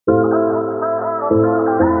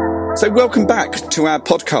So welcome back to our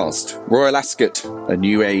podcast, Royal Ascot, A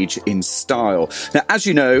New Age in Style. Now, as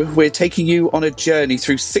you know, we're taking you on a journey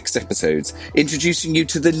through 6 episodes, introducing you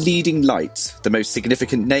to the leading lights, the most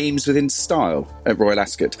significant names within style at Royal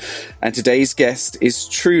Ascot. And today's guest is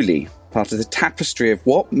truly part of the tapestry of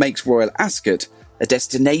what makes Royal Ascot a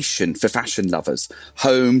destination for fashion lovers,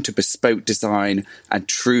 home to bespoke design and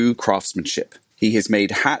true craftsmanship. He has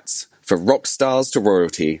made hats for rock stars to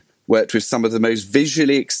royalty, worked with some of the most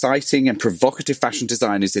visually exciting and provocative fashion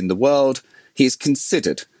designers in the world. He is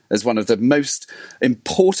considered as one of the most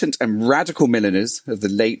important and radical milliners of the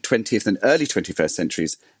late 20th and early 21st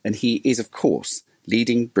centuries. And he is, of course,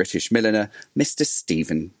 leading British milliner, Mr.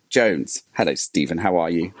 Stephen Jones. Hello, Stephen. How are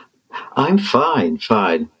you? I'm fine.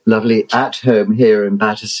 Lovely at home here in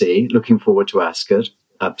Battersea. Looking forward to Ascot.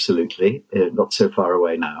 Absolutely. Not so far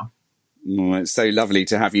away now. Oh, it's so lovely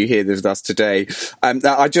to have you here with us today.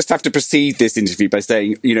 I just have to precede this interview by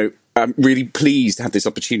saying, I'm really pleased to have this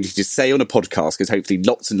opportunity to say on a podcast, because hopefully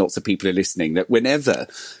lots and lots of people are listening, that whenever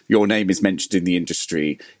your name is mentioned in the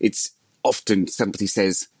industry, it's often somebody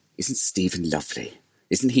says, "Isn't Stephen lovely?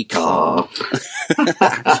 Isn't he calm?"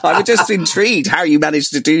 I was just intrigued how you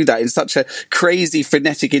managed to do that in such a crazy,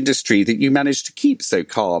 frenetic industry, that you managed to keep so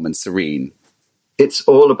calm and serene. It's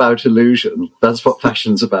all about illusion. That's what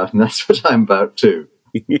fashion's about, and that's what I'm about too.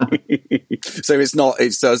 So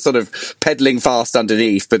it's sort of peddling fast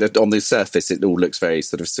underneath, but on the surface it all looks very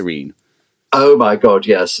sort of serene. Oh my God,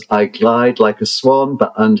 yes. I glide like a swan,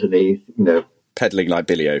 but underneath, Peddling like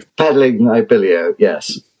Billy-O.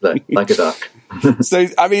 Yes, like a duck. So,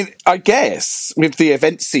 I guess with the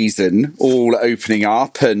event season all opening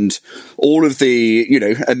up and all of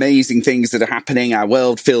the, amazing things that are happening, our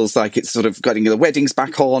world feels like it's sort of getting the weddings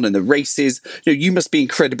back on and the races. You must be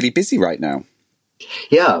incredibly busy right now.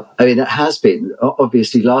 Yeah, it has been.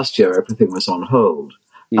 Obviously, last year everything was on hold.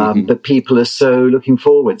 But people are so looking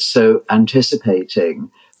forward, so anticipating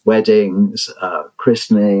weddings,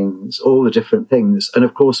 christenings, all the different things. And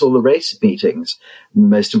of course, all the race meetings, the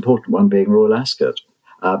most important one being Royal Ascot.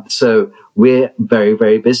 So we're very,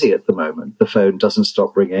 very busy at the moment. The phone doesn't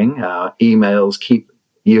stop ringing. Emails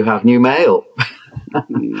you have new mail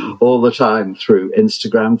all the time through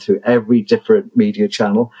Instagram, through every different media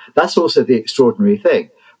channel. That's also the extraordinary thing.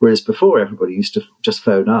 Whereas before, everybody used to just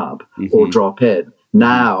phone up or drop in.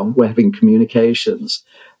 Now we're having communications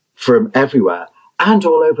from everywhere and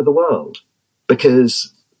all over the world,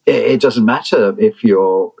 because it doesn't matter if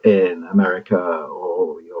you're in America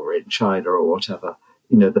or you're in China or whatever.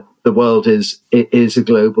 The world is a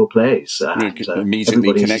global place. And, you can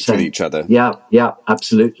immediately connect with each other. Yeah,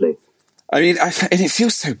 absolutely. And it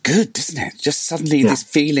feels so good, doesn't it? Just suddenly this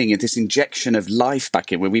feeling of this injection of life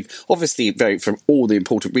back in, where we've obviously, from all the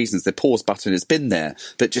important reasons, the pause button has been there,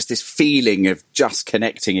 but just this feeling of just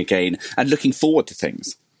connecting again and looking forward to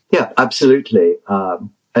things. Yeah, absolutely.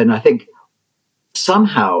 And I think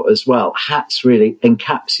somehow as well, hats really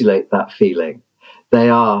encapsulate that feeling. They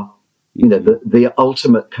are, the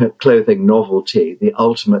ultimate clothing novelty, the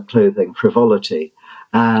ultimate clothing frivolity.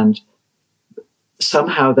 And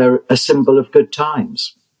somehow they're a symbol of good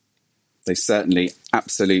times. They certainly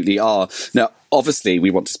absolutely are. Now, obviously,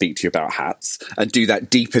 we want to speak to you about hats and do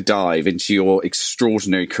that deeper dive into your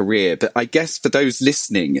extraordinary career. But I guess for those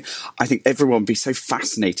listening, I think everyone would be so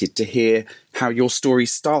fascinated to hear how your story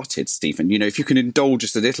started, Stephen. If you can indulge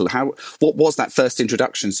us a little, what was that first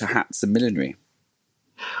introduction to hats and millinery?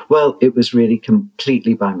 Well, it was really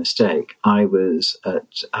completely by mistake. I was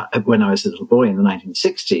when I was a little boy in the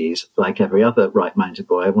 1960s, like every other right-minded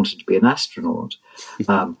boy, I wanted to be an astronaut.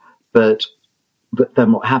 But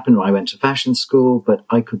then what happened, I went to fashion school, but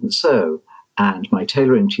I couldn't sew. And my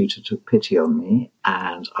tailoring tutor took pity on me,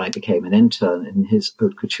 and I became an intern in his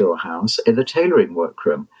haute couture house in a tailoring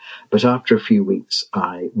workroom. But after a few weeks,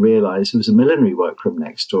 I realized there was a millinery workroom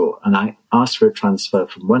next door, and I asked for a transfer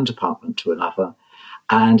from one department to another.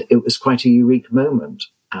 And it was quite a eureka moment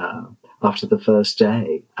after the first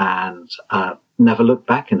day, and never looked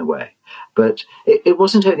back in a way. But it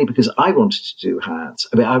wasn't only because I wanted to do hats.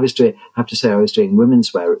 I was doing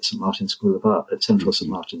women's wear at St. Martin's School of Art, at Central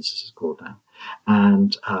St. Martin's, as it's called now.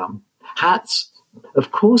 And hats,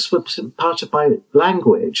 of course, were part of my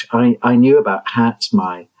language. I knew about hats.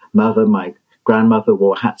 My grandmother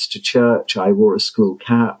wore hats to church. I wore a school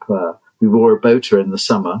cap. We wore a boater in the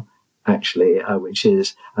summer, actually, which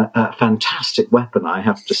is a fantastic weapon, I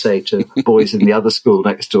have to say, to boys in the other school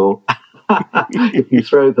next door. If you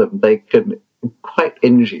throw them, they can quite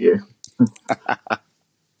injure you.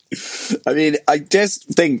 I just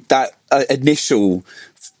think that initial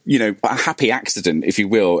a happy accident, if you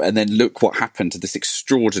will, and then look what happened to this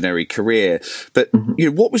extraordinary career. But,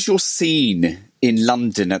 what was your scene in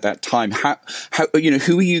London at that time? How,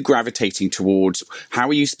 who are you gravitating towards? How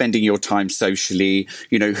are you spending your time socially?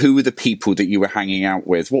 Who were the people that you were hanging out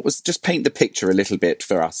with? Just paint the picture a little bit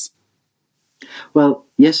for us. Well,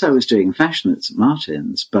 yes, I was doing fashion at St.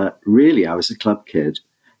 Martin's, but really I was a club kid.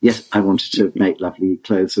 Yes, I wanted to make lovely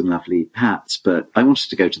clothes and lovely hats, but I wanted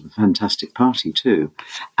to go to the fantastic party too.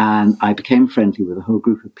 And I became friendly with a whole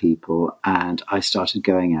group of people, and I started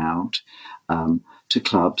going out to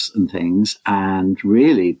clubs and things. And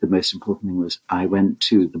really the most important thing was I went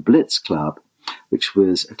to the Blitz Club, which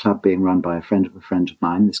was a club being run by a friend of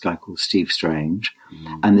mine, this guy called Steve Strange.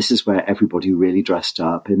 And this is where everybody really dressed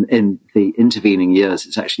up. In the intervening years,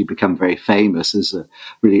 it's actually become very famous as a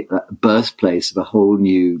birthplace of a whole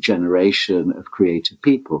new generation of creative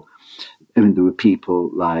people. I mean, there were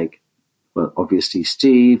people like, well, obviously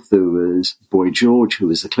Steve, there was Boy George, who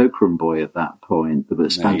was the cloakroom boy at that point. There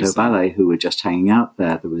was Spandau Ballet, who were just hanging out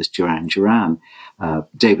there. There was Duran Duran.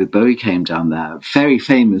 David Bowie came down there. Very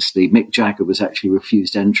famously, Mick Jagger was actually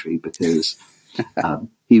refused entry because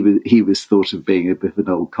he was thought of being a bit of an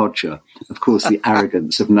old codger. Of course, the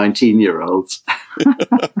arrogance of 19-year-olds.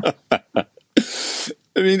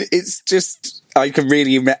 I mean, it's just, I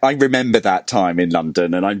remember that time in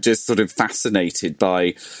London, and I'm just sort of fascinated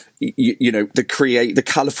by, the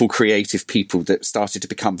colourful creative people that started to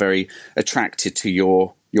become very attracted to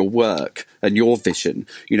your work and your vision.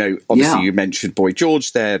 Obviously you mentioned Boy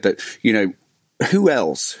George there, but, who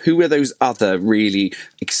else? Who are those other really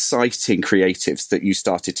exciting creatives that you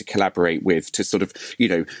started to collaborate with to sort of,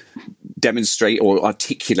 demonstrate or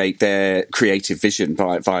articulate their creative vision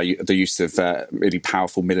via the use of really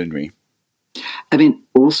powerful millinery? I mean,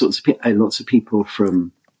 all sorts of people, lots of people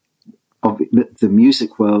from the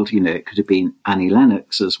music world. It could have been Annie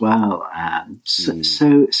Lennox as well, and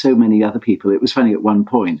so many other people. It was funny at one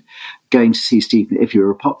point going to see Stephen. If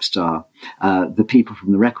you're a pop star, the people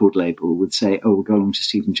from the record label would say, "Oh, we'll go along to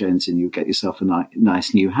Stephen Jones and you'll get yourself a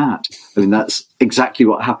nice new hat." I mean, that's exactly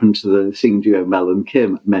what happened to the singing duo Mel and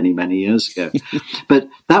Kim many, many years ago. But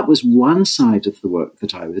that was one side of the work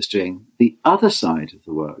that I was doing. The other side of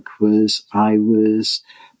the work was I was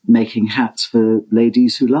making hats for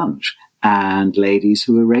ladies who lunch and ladies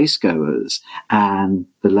who are racegoers and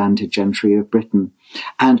the landed gentry of Britain.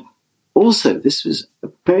 And also, this was a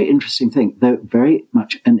very interesting thing, though very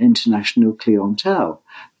much an international clientele,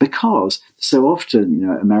 because so often,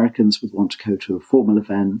 Americans would want to go to a formal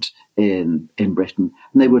event in Britain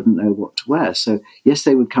and they wouldn't know what to wear. So yes,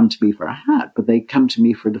 they would come to me for a hat, but they'd come to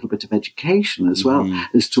me for a little bit of education as well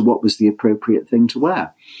as to what was the appropriate thing to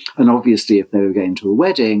wear. And obviously, if they were going to a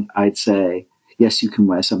wedding, I'd say, yes, you can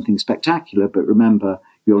wear something spectacular, but remember,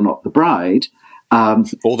 you're not the bride. Or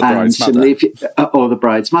the bride's mother. Or the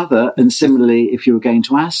bride's mother. And similarly, if you were going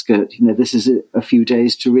to Ascot, this is a few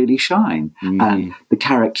days to really shine. And the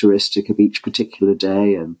characteristic of each particular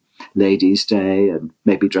day, and Ladies' Day, and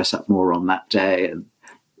maybe dress up more on that day. And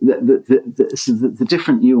the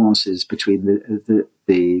different nuances between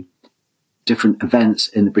the different events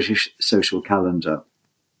in the British social calendar.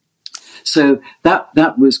 So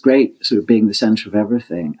that was great, sort of being the centre of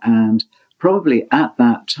everything. And probably at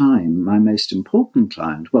that time, my most important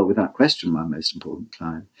client, well, without question, my most important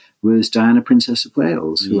client was Diana, Princess of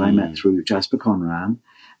Wales, who I met through Jasper Conran.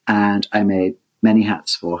 And I made many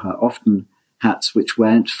hats for her, often hats which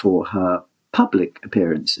weren't for her public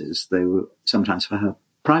appearances. They were sometimes for her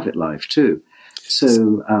private life too.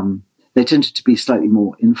 So they tended to be slightly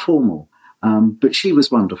more informal. But she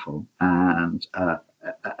was wonderful and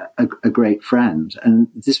a great friend. And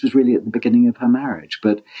this was really at the beginning of her marriage.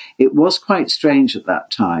 But it was quite strange at that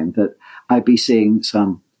time that I'd be seeing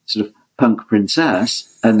some sort of punk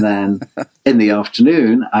princess, and then in the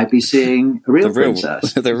afternoon I'd be seeing a real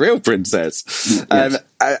princess. The real princess. Yes.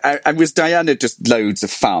 And was Diana just loads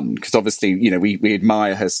of fun? Because obviously, we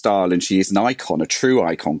admire her style and she is an icon, a true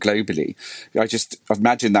icon globally. I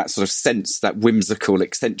imagine that sort of sense, that whimsical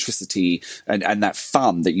eccentricity and that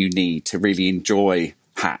fun that you need to really enjoy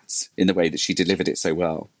hats in the way that she delivered it so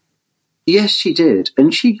well. Yes, she did.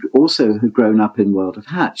 And she also had grown up in the world of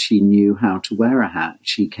hats. She knew how to wear a hat.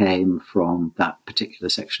 She came from that particular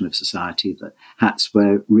section of society that hats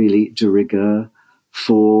were really de rigueur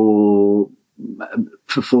for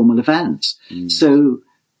formal events. So,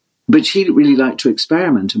 but she really liked to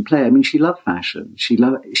experiment and play. I mean, she loved fashion.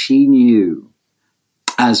 She knew,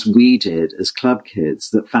 as we did as club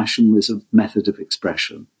kids, that fashion was a method of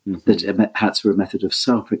expression, that hats were a method of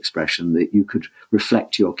self-expression, that you could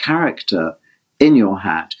reflect your character in your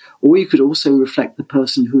hat, or you could also reflect the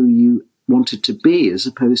person who you wanted to be as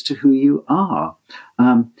opposed to who you are.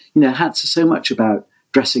 Hats are so much about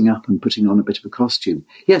dressing up and putting on a bit of a costume.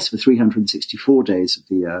 Yes, for 364 days of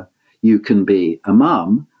the year, you can be a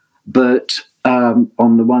mum, but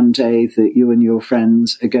on the one day that you and your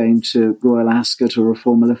friends are going to Royal Ascot or a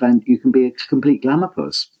formal event, you can be a complete glamour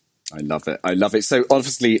puss. I love it. I love it. So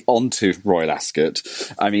obviously on to Royal Ascot.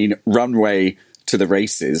 I mean, runway to the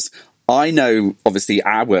races. I know, obviously,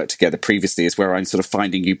 our work together previously is where I'm sort of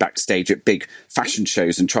finding you backstage at big fashion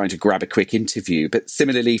shows and trying to grab a quick interview, but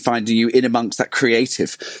similarly finding you in amongst that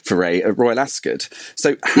creative foray at Royal Ascot.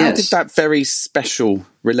 So how did that very special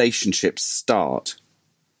relationship start?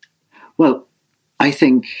 Well, I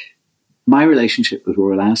think my relationship with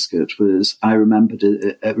Royal Ascot was, I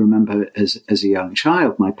remember as a young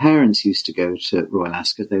child, my parents used to go to Royal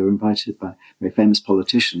Ascot. They were invited by a very famous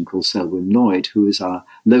politician called Selwyn Lloyd, who was our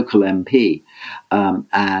local MP.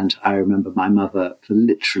 And I remember my mother, for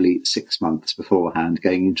literally 6 months beforehand,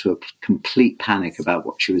 going into a complete panic about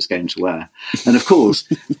what she was going to wear. And of course,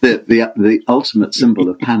 the ultimate symbol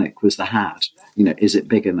of panic was the hat. Is it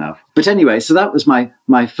big enough? But anyway, so that was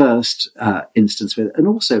my first instance with it. And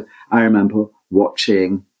also, I remember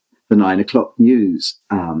watching the 9 o'clock news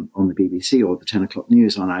on the BBC or the 10 o'clock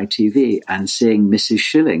news on ITV and seeing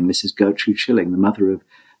Mrs. Gertrude Shilling, the mother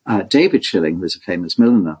of David Shilling, who was a famous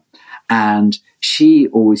milliner. And she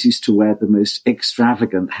always used to wear the most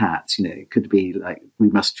extravagant hats. It could be like, we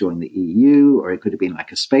must join the EU, or it could have been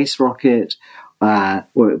like a space rocket, or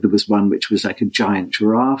there was one which was like a giant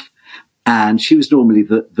giraffe. And she was normally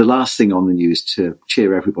the last thing on the news to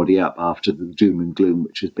cheer everybody up after the doom and gloom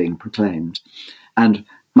which was being proclaimed. And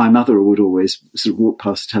my mother would always sort of walk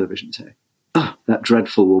past the television and say, "Oh, that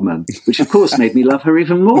dreadful woman," which of course made me love her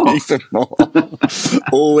even more. Even more.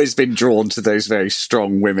 Always been drawn to those very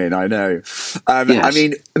strong women, I know. Yes. I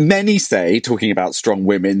mean, many say, talking about strong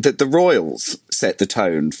women, that the royals set the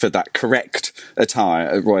tone for that correct attire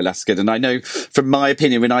at Royal Ascot. And I know, from my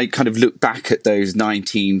opinion, when I kind of look back at those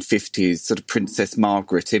 1950s sort of Princess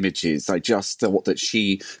Margaret images, I just thought that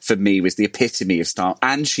she, for me, was the epitome of style.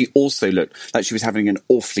 And she also looked like she was having an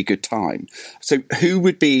awfully good time. So who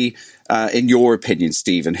would be, in your opinion,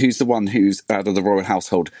 Stephen, who's the one who's out of the royal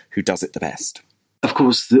household who does it the best? Of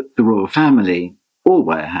course, the royal family all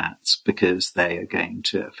wear hats because they are going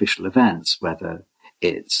to official events, whether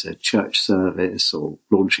it's a church service or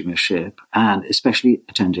launching a ship, and especially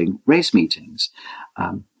attending race meetings.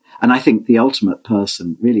 And I think the ultimate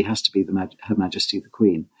person really has to be Her Majesty the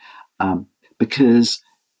Queen, because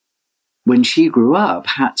when she grew up,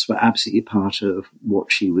 hats were absolutely part of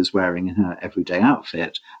what she was wearing in her everyday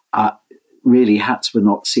outfit. Really, hats were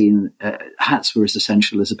not seen, hats were as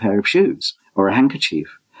essential as a pair of shoes or a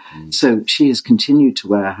handkerchief. So she has continued to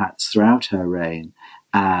wear hats throughout her reign,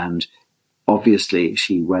 and obviously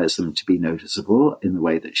she wears them to be noticeable in the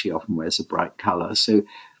way that she often wears a bright colour. So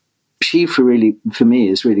she, for me,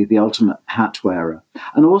 is really the ultimate hat wearer.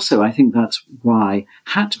 And also, I think that's why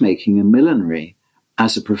hat making and millinery,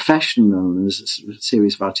 as a profession and as a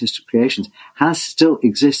series of artistic creations, still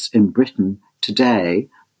exists in Britain today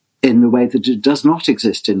in the way that it does not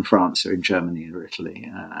exist in France or in Germany or Italy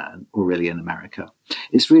or really in America.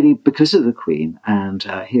 It's really because of the Queen. And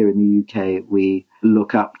here in the UK, we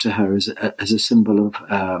look up to her as a symbol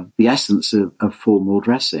of the essence of formal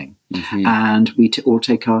dressing. Mm-hmm. And we all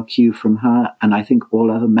take our cue from her. And I think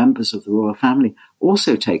all other members of the royal family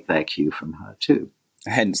also take their cue from her too.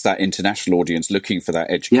 Hence that international audience looking for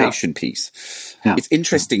that education piece. Yeah. It's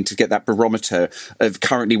interesting to get that barometer of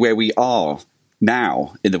currently where we are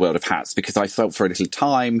now in the world of hats, because I felt for a little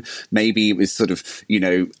time maybe it was sort of,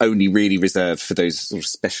 only really reserved for those sort of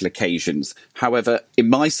special occasions. However, in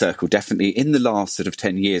my circle, definitely in the last sort of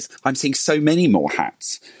 10 years, I'm seeing so many more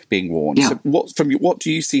hats being worn. Yeah. So what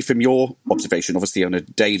do you see from your observation, obviously on a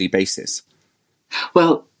daily basis?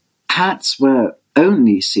 Well, hats were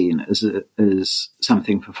only seen as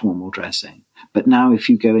something for formal dressing. But now if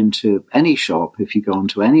you go into any shop, if you go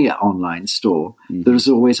onto any online store, mm-hmm. there's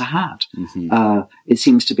always a hat. Mm-hmm. It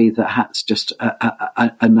seems to be that hat's just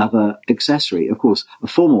another accessory. Of course, a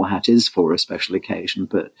formal hat is for a special occasion,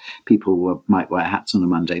 but people might wear hats on a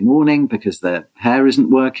Monday morning because their hair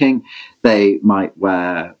isn't working. They might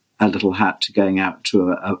wear a little hat to going out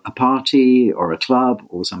to a party or a club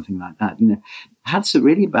or something like that. Hats are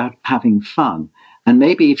really about having fun. And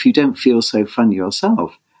maybe if you don't feel so fun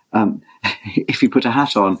yourself, if you put a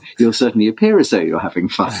hat on, you'll certainly appear as though you're having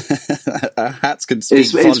fun. Hats can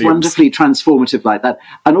speak volumes. It's wonderfully transformative like that.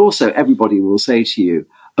 And also everybody will say to you,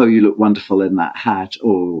 "Oh, you look wonderful in that hat,"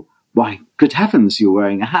 or "Why, good heavens, you're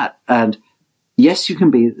wearing a hat." And yes, you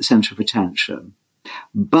can be at the centre of attention.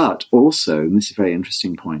 But also, and this is a very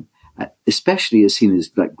interesting point, especially as seen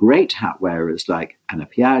as like great hat wearers like Anna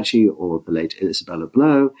Piaggi or the late Isabella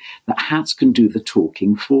Blow, that hats can do the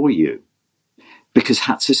talking for you, because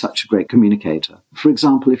hats are such a great communicator. For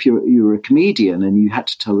example, if you were a comedian and you had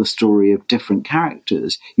to tell the story of different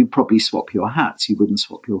characters, you'd probably swap your hats. You wouldn't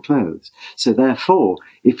swap your clothes. So therefore,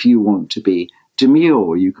 if you want to be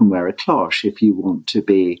demure, you can wear a cloche. If you want to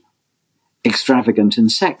be extravagant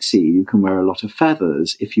and sexy, you can wear a lot of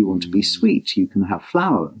feathers. If you want to be sweet, you can have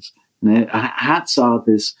flowers. Hats are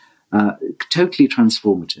this totally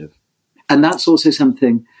transformative. And that's also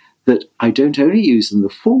something that I don't only use in the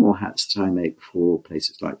formal hats that I make for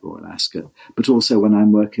places like Royal Ascot, but also when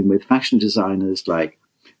I'm working with fashion designers like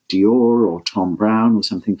Dior or Tom Brown or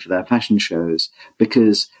something for their fashion shows,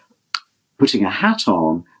 because putting a hat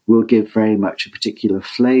on will give very much a particular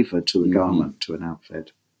flavour to a garment, to an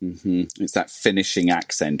outfit. Mm-hmm. It's that finishing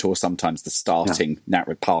accent, or sometimes the starting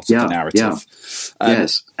part of the narrative.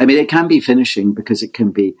 Yes. I mean, it can be finishing because it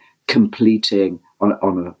can be completing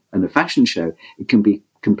on a fashion show. It can be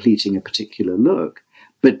completing a particular look,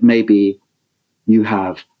 but maybe you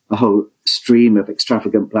have a whole stream of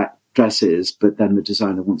extravagant black dresses, but then the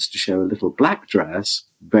designer wants to show a little black dress,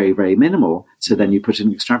 very, very minimal. So then you put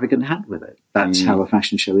an extravagant hat with it. That's how a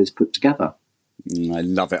fashion show is put together. I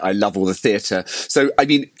love it. I love all the theatre. So, I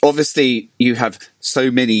mean, obviously you have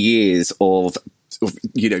so many years of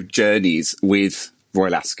journeys with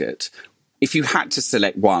Royal Ascot. If you had to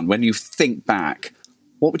select one, when you think back,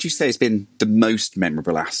 what would you say has been the most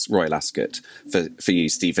memorable Royal Ascot for you,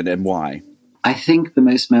 Stephen, and why? I think the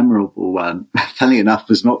most memorable one, funny enough,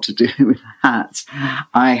 was not to do with hats.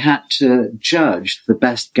 I had to judge the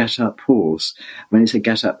best get-up horse. When I say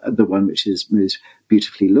get-up, the one which is most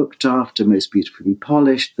beautifully looked after, most beautifully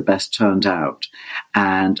polished, the best turned out.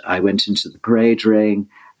 And I went into the parade ring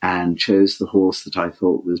and chose the horse that I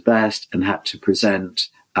thought was best, and had to present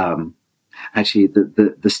actually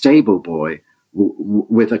the stable boy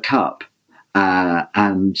with a cup,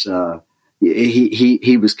 and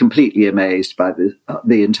he was completely amazed by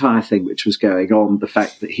the entire thing which was going on, the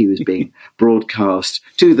fact that he was being broadcast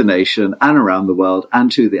to the nation and around the world and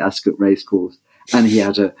to the Ascot racecourse, and he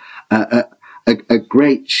had a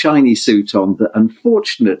great shiny suit on that,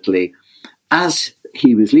 unfortunately, as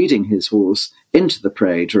he was leading his horse into the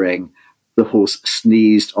parade ring, the horse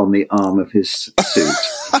sneezed on the arm of his suit.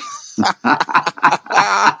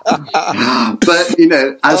 But,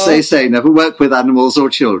 as they say, never work with animals or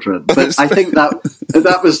children. But I think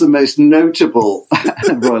that was the most notable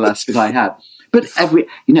Royal Ascot I had. But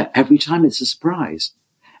every time it's a surprise.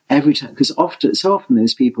 Every time, because so often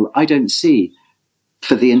those people I don't see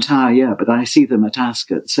for the entire year, but I see them at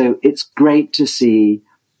Ascot. So it's great to see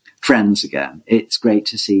friends again. It's great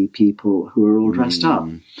to see people who are all dressed up.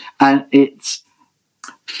 And it's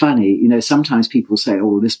funny, sometimes people say,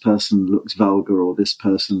 oh, this person looks vulgar, or this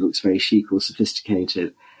person looks very chic or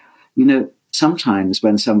sophisticated. Sometimes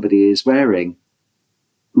when somebody is wearing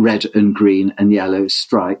red and green and yellow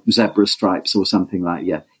zebra stripes or something like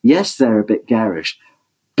that, yes, they're a bit garish,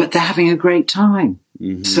 but they're having a great time.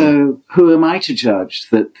 Mm-hmm. So who am I to judge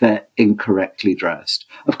that they're incorrectly dressed?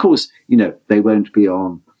 Of course, they won't be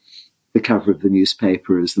on the cover of the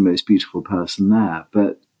newspaper as the most beautiful person there,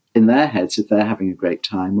 but in their heads, if they're having a great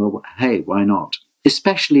time, well, hey, why not?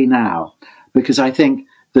 Especially now, because I think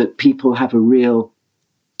that people have a real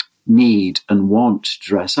need and want to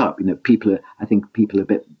dress up. I think people are a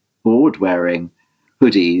bit bored wearing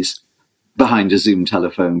hoodies behind a Zoom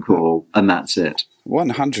telephone call, and that's it.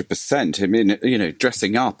 100%. I mean,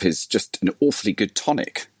 dressing up is just an awfully good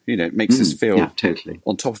tonic. It makes us feel totally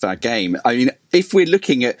on top of our game. I mean, if we're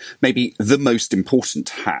looking at maybe the most important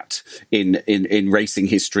hat in racing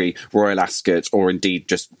history, Royal Ascot, or indeed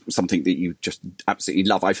just something that you just absolutely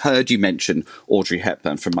love. I've heard you mention Audrey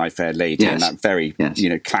Hepburn from My Fair Lady, and that very,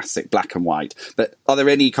 classic black and white. But are there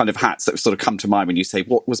any kind of hats that sort of come to mind when you say,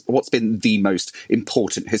 what's been the most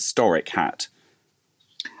important historic hat?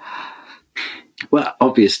 Well,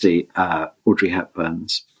 obviously, Audrey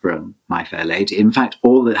Hepburn's from My Fair Lady. In fact,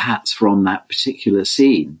 all the hats from that particular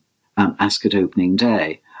scene, Ascot opening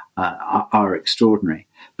day, are extraordinary.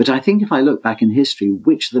 But I think if I look back in history,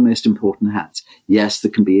 which are the most important hats? Yes, there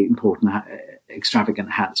can be important, extravagant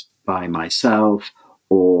hats by myself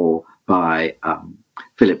or by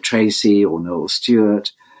Philip Tracy or Noel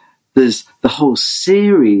Stewart. There's the whole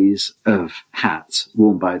series of hats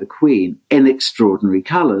worn by the Queen in extraordinary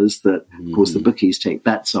colours that, of course, the bookies take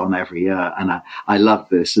bets on every year. And I love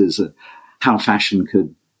this as how fashion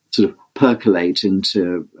could sort of percolate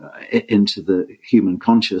into the human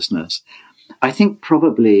consciousness. I think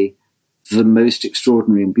probably the most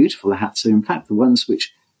extraordinary and beautiful hats are, in fact, the ones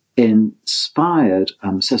which inspired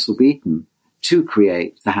Cecil Beaton to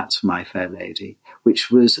create the hats for My Fair Lady,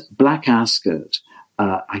 which was black Ascot,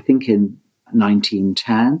 I think in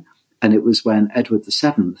 1910, and it was when Edward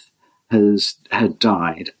VII had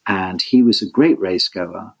died, and he was a great race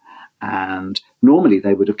goer. And normally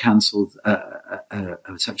they would have cancelled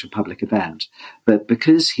such a public event. But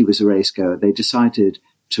because he was a race goer, they decided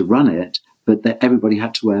to run it, but that everybody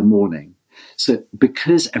had to wear mourning. So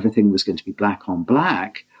because everything was going to be black on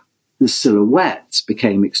black, the silhouettes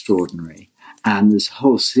became extraordinary. And there's a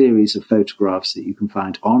whole series of photographs that you can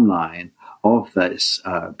find online of this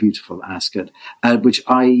beautiful Ascot, which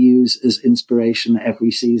I use as inspiration every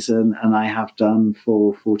season, and I have done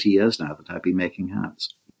for 40 years now that I've been making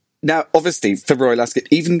hats. Now, obviously, for Royal Ascot,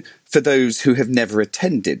 even for those who have never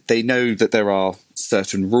attended, they know that there are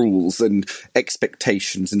certain rules and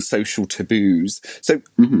expectations and social taboos. So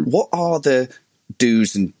what are the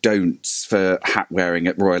do's and don'ts for hat wearing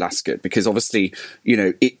at Royal Ascot? Because obviously,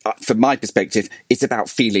 from my perspective, it's about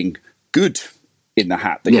feeling good in the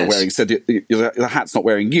hat that you're wearing. So the hat's not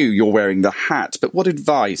wearing you, you're wearing the hat. But what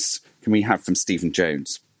advice can we have from Stephen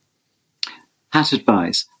Jones? Hat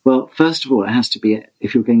advice. Well, first of all, it has to be,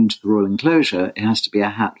 if you're going into the Royal Enclosure, it has to be a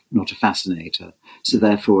hat, not a fascinator. So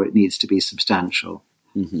therefore, it needs to be substantial.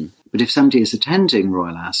 But if somebody is attending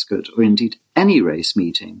Royal Ascot, or indeed any race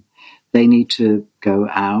meeting, they need to go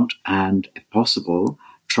out and, if possible,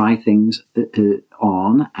 try things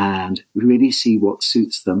on and really see what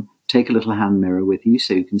suits them. Take a little hand mirror with you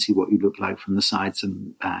so you can see what you look like from the sides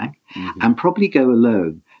and back. And probably go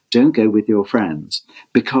alone. Don't go with your friends,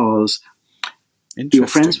 because your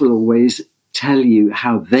friends will always tell you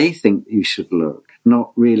how they think you should look,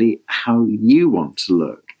 not really how you want to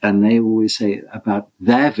look. And they always say about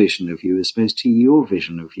their vision of you as opposed to your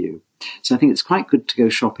vision of you. So I think it's quite good to go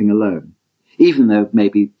shopping alone, even though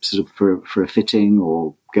maybe sort of for a fitting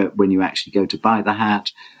or when you actually go to buy the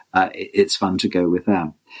hat, it's fun to go with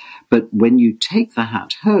them. But when you take the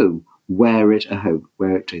hat home, wear it at home.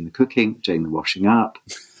 Wear it doing the cooking, doing the washing up,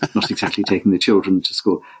 not exactly taking the children to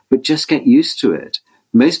school, but just get used to it.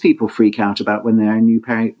 Most people freak out about when they're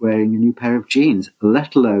wearing a new pair of jeans,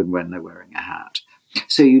 let alone when they're wearing a hat.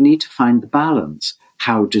 So you need to find the balance.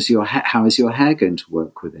 How is your hair going to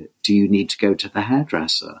work with it? Do you need to go to the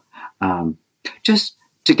hairdresser? Just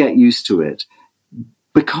to get used to it,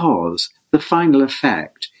 because the final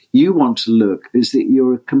effect you want to look is that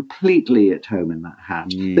you're completely at home in that hat,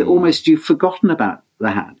 that almost you've forgotten about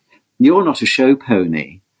the hat. You're not a show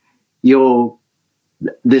pony. You're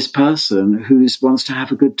this person who wants to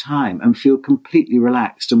have a good time and feel completely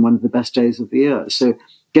relaxed on one of the best days of the year. So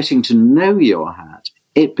getting to know your hat,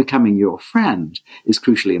 it becoming your friend, is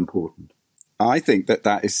crucially important. I think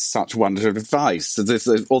that is such wonderful advice. So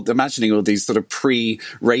imagining all these sort of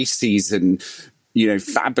pre-race season,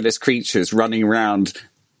 fabulous creatures running around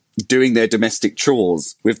doing their domestic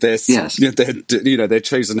chores with their their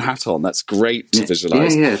chosen hat on. That's great to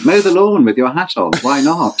visualise. Yeah. Mow the lawn with your hat on. Why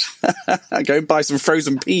not? Go and buy some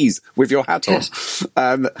frozen peas with your hat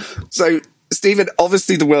on. So, Stephen,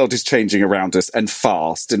 obviously the world is changing around us and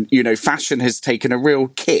fast. And, fashion has taken a real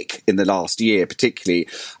kick in the last year, particularly.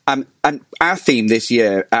 And our theme this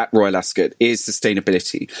year at Royal Ascot is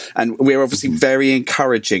sustainability. And we're obviously very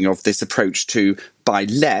encouraging of this approach to buy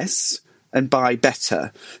less and buy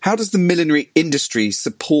better. How does the millinery industry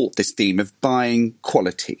support this theme of buying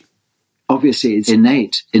quality? Obviously, it's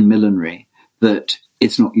innate in millinery that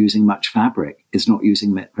it's not using much fabric, it's not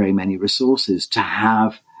using very many resources to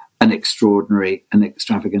have an extraordinary and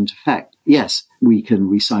extravagant effect. Yes, we can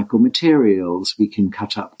recycle materials, we can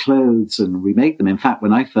cut up clothes and remake them. In fact,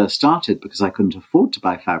 when I first started, because I couldn't afford to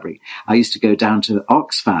buy fabric, I used to go down to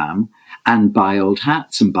Oxfam and buy old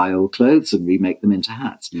hats and buy old clothes and remake them into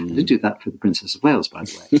hats. I did do that for the Princess of Wales, by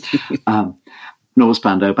the way. Nor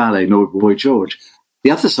Spandau Ballet, nor Boy George.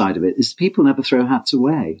 The other side of it is people never throw hats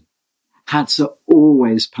away. Hats are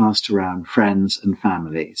always passed around friends and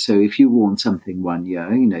family. So if you worn something one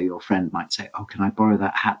year, your friend might say, "Oh, can I borrow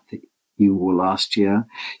that hat that you wore last year?"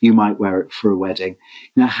 You might wear it for a wedding.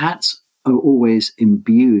 Hats are always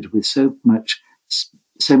imbued with so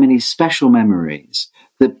many special memories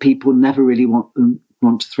that people never really want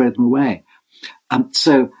to throw them away.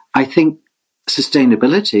 So I think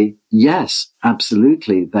sustainability, yes,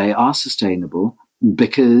 absolutely, they are sustainable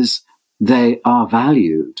because they are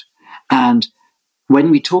valued. And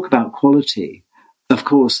when we talk about quality, of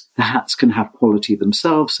course, the hats can have quality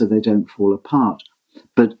themselves so they don't fall apart.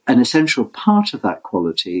 But an essential part of that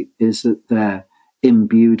quality is that they're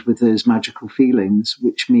imbued with those magical feelings,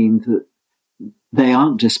 which mean that they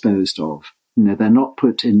aren't disposed of. They're not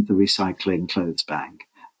put in the recycling clothes bank.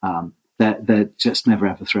 they're just never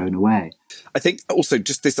ever thrown away. I think also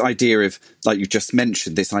just this idea of, like you just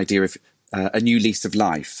mentioned, this idea of a new lease of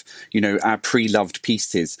life, our pre-loved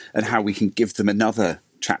pieces and how we can give them another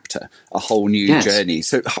chapter, a whole new journey.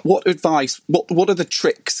 So what advice, what are the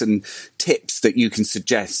tricks and tips that you can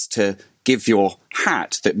suggest to give your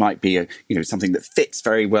hat that might be something that fits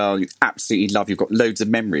very well, you absolutely love, you've got loads of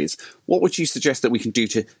memories? What would you suggest that we can do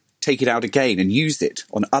to take it out again and use it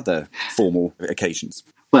on other formal occasions?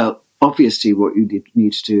 Well, obviously what you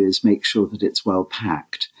need to do is make sure that it's well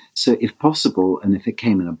packed. So if possible, and if it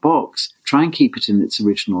came in a box, try and keep it in its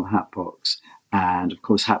original hat box. And of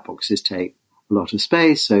course, hat boxes take a lot of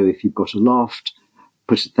space. So if you've got a loft,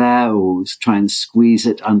 put it there, or try and squeeze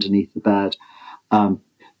it underneath the bed.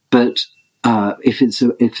 But if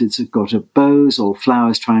it's got a bows or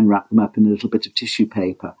flowers, try and wrap them up in a little bit of tissue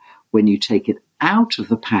paper. When you take it out of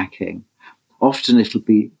the packing, often it'll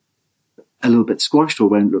be a little bit squashed or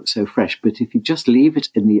won't look so fresh. But if you just leave it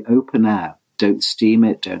in the open air, don't steam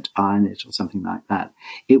it, don't iron it or something like that,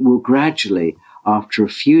 it will gradually, after a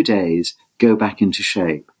few days, go back into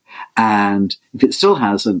shape. And if it still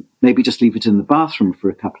hasn't, maybe just leave it in the bathroom for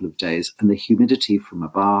a couple of days, and the humidity from a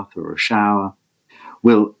bath or a shower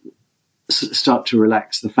will start to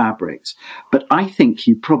relax the fabrics. But I think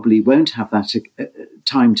you probably won't have that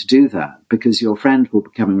time to do that, because your friend will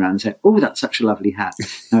be coming around and say, "Oh, that's such a lovely hat.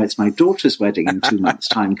 Now it's my daughter's wedding in 2 months'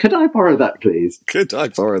 time. Could I borrow that, please?" Could I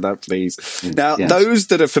borrow that, please? Now, those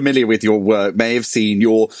that are familiar with your work may have seen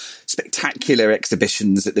your spectacular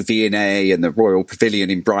exhibitions at the V&A and the Royal Pavilion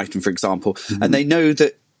in Brighton, for example, and they know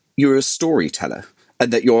that you're a storyteller,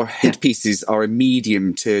 and that your headpieces are a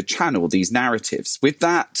medium to channel these narratives. With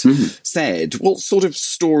that said, what sort of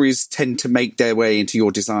stories tend to make their way into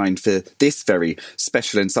your design for this very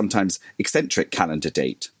special and sometimes eccentric calendar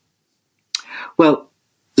date? Well,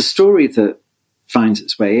 the story that finds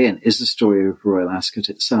its way in is the story of Royal Ascot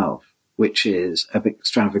itself, which is of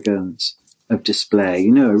extravagance, of display.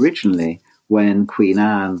 Originally, when Queen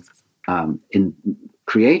Anne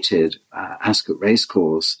created Ascot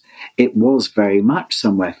Racecourse, it was very much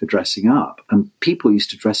somewhere for dressing up. And people used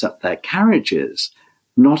to dress up their carriages,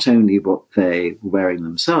 not only what they were wearing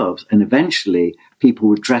themselves, and eventually people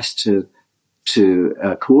would dress to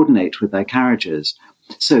coordinate with their carriages.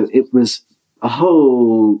 So it was a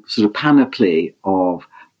whole sort of panoply of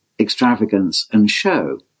extravagance and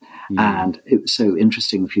show. And it was so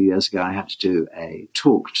interesting. A few years ago, I had to do a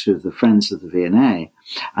talk to the Friends of the V&A,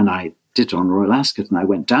 and I did on Royal Ascot, and I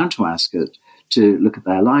went down to Ascot to look at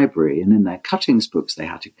their library, and in their cuttings books, they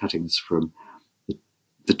had cuttings from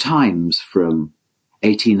the Times from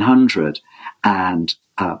 1800, and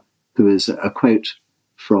there was a quote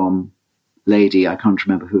from lady, I can't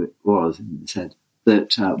remember who it was, and it said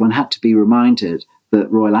that one had to be reminded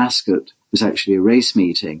that Royal Ascot was actually a race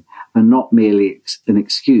meeting and not merely an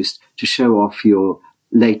excuse to show off your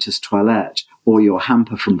latest toilette or your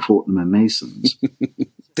hamper from Fortnum and Mason's.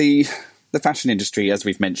 The fashion industry, as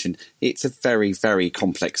we've mentioned, it's a very, very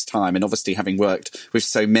complex time. And obviously, having worked with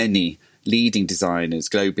so many leading designers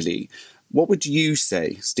globally, what would you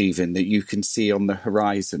say, Stephen, that you can see on the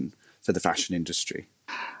horizon for the fashion industry?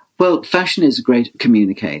 Well, fashion is a great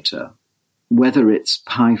communicator. Whether it's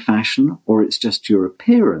high fashion or it's just your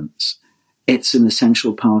appearance, it's an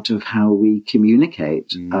essential part of how we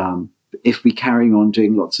communicate. If we carry on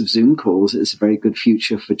doing lots of Zoom calls, it's a very good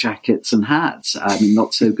future for jackets and hats.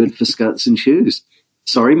 Not so good for skirts and shoes.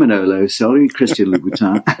 Sorry, Manolo. Sorry, Christian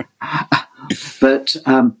Louboutin. But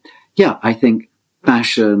I think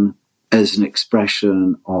fashion as an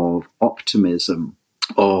expression of optimism,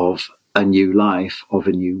 of a new life, of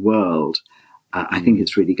a new world, I think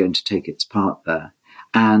it's really going to take its part there.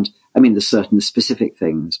 And there's certain specific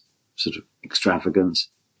things, sort of extravagance,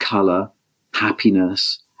 colour,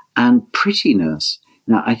 happiness, and prettiness.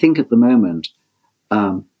 Now, I think at the moment,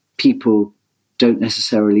 people don't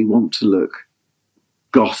necessarily want to look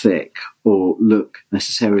gothic or look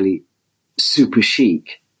necessarily super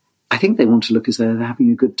chic. I think they want to look as though they're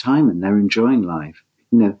having a good time and they're enjoying life.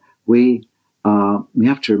 We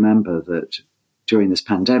have to remember that during this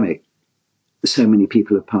pandemic, so many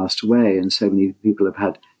people have passed away and so many people have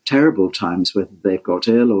had terrible times, whether they've got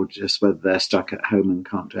ill or just whether they're stuck at home and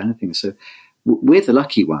can't do anything. So we're the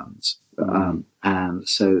lucky ones. And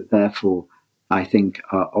so therefore, I think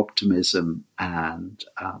our optimism and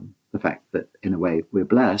the fact that in a way we're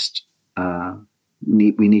blessed,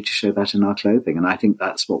 we need to show that in our clothing. And I think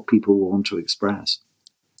that's what people want to express.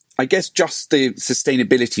 I guess just the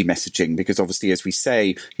sustainability messaging, because obviously, as we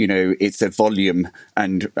say, it's a volume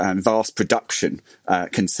and vast production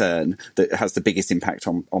concern that has the biggest impact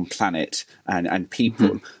on planet and people.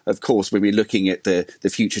 Mm-hmm. Of course, when we're looking at the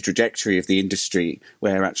future trajectory of the industry,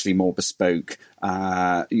 where actually more bespoke,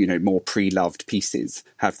 more pre-loved pieces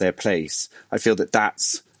have their place, I feel that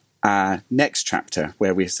that's our next chapter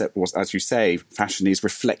where as you say, fashion is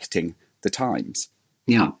reflecting the times.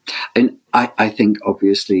 Yeah. And I think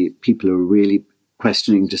obviously people are really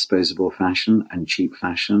questioning disposable fashion and cheap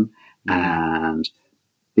fashion, and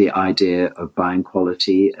the idea of buying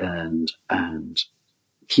quality and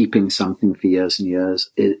keeping something for years and years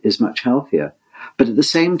is much healthier. But at the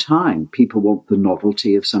same time, people want the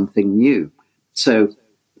novelty of something new. So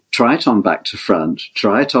try it on back to front,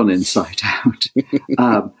 try it on inside out,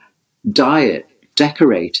 dye it,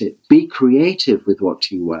 decorate it, be creative with what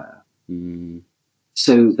you wear. Mm.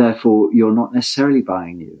 So therefore, you're not necessarily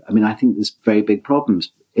buying new. I mean, I think there's very big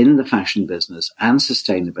problems in the fashion business and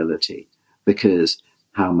sustainability, because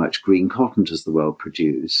how much green cotton does the world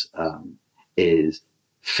produce? Is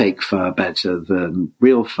fake fur better than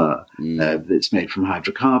real fur that's made from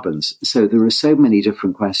hydrocarbons? So there are so many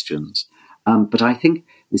different questions. But I think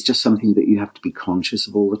it's just something that you have to be conscious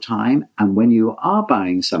of all the time. And when you are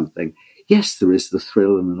buying something, yes, there is the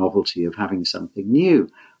thrill and the novelty of having something new.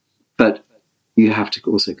 But you have to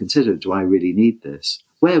also consider, do I really need this?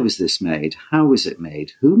 Where was this made? How was it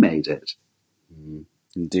made? Who made it?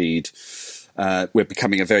 Indeed. We're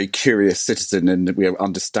becoming a very curious citizen, and we're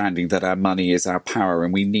understanding that our money is our power,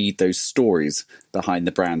 and we need those stories behind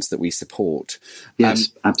the brands that we support.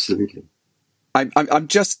 Yes, absolutely. I'm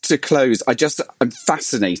just to close. I'm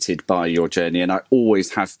fascinated by your journey, and I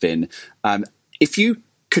always have been. If you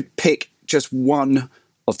could pick just one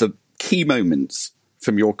of the key moments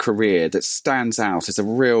from your career that stands out as a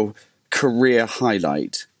real career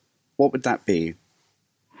highlight, what would that be?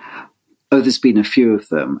 Oh, there's been a few of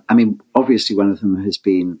them. I mean, obviously one of them has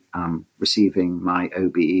been receiving my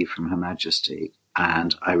OBE from Her Majesty,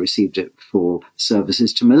 and I received it for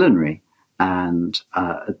services to Millinery. And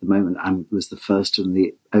at the moment, I was the first and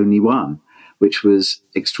the only one, which was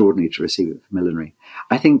extraordinary to receive it from Millinery.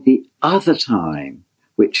 I think the other time,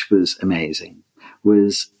 which was amazing,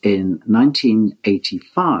 was in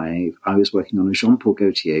 1985. I was working on a Jean-Paul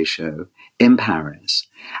Gaultier show in Paris,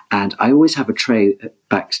 and I always have a tray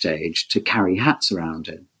backstage to carry hats around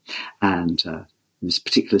in. And in this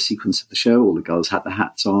particular sequence of the show, all the girls had the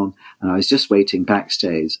hats on, and I was just waiting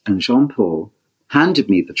backstage, and Jean-Paul handed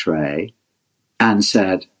me the tray and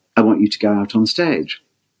said, "I want you to go out on stage."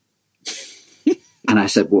 And I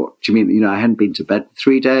said, "What do you mean? I hadn't been to bed for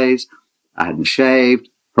 3 days. I hadn't shaved.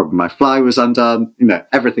 Probably my fly was undone,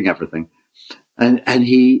 everything. And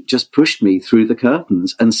he just pushed me through the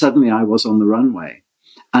curtains, and suddenly I was on the runway.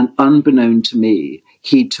 And unbeknown to me,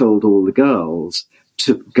 he told all the girls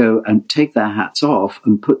to go and take their hats off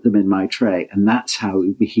and put them in my tray. And that's how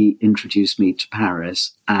he introduced me to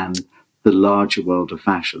Paris and the larger world of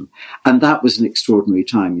fashion. And that was an extraordinary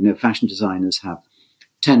time. Fashion designers have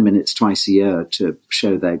 10 minutes twice a year to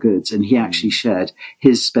show their goods. And he actually shared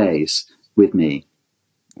his space with me.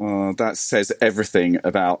 Well, that says everything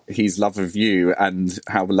about his love of you and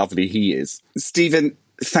how lovely he is. Stephen,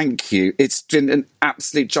 thank you. It's been an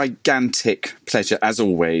absolute gigantic pleasure, as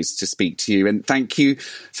always, to speak to you. And thank you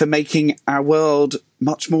for making our world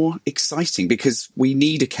much more exciting, because we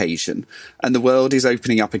need occasion and the world is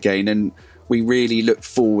opening up again. And we really look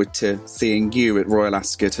forward to seeing you at Royal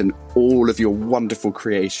Ascot and all of your wonderful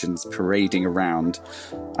creations parading around.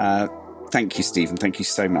 Thank you, Stephen. Thank you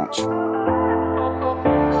so much.